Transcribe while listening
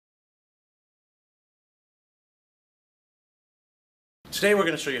Today we're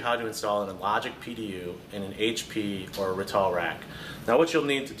going to show you how to install an Enlogic PDU in an HP or a Rittal rack. Now what you'll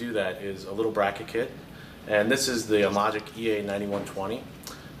need to do that is a little bracket kit, and this is the Enlogic EN9120.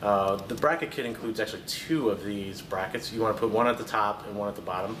 The bracket kit includes actually two of these brackets. You want to put one at the top and one at the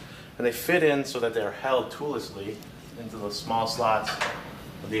bottom, and they fit in so that they are held toollessly into the small slots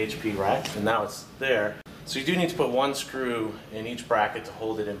of the HP rack, and now it's there. So you do need to put one screw in each bracket to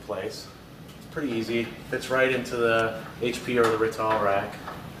hold it in place. Pretty easy, fits right into the HP or the Rittal rack.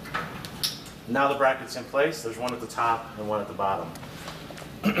 Now the bracket's in place, there's one at the top and one at the bottom.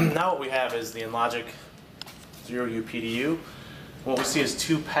 Now what we have is the Enlogic 0U PDU. What we see is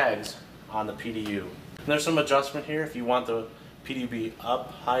two pegs on the PDU. And there's some adjustment here. If you want the PDU to be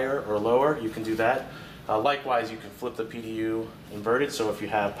up, higher, or lower, you can do that. Likewise, you can flip the PDU inverted, so if you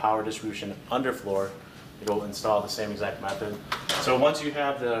have power distribution underfloor, it'll install the same exact method. So once you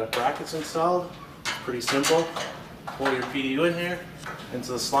have the brackets installed, it's pretty simple. Pull your PDU in here,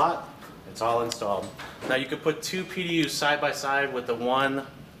 into the slot, it's all installed. Now you could put two PDUs side by side with the one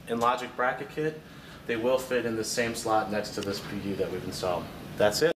Enlogic bracket kit. They will fit in the same slot next to this PDU that we've installed. That's it.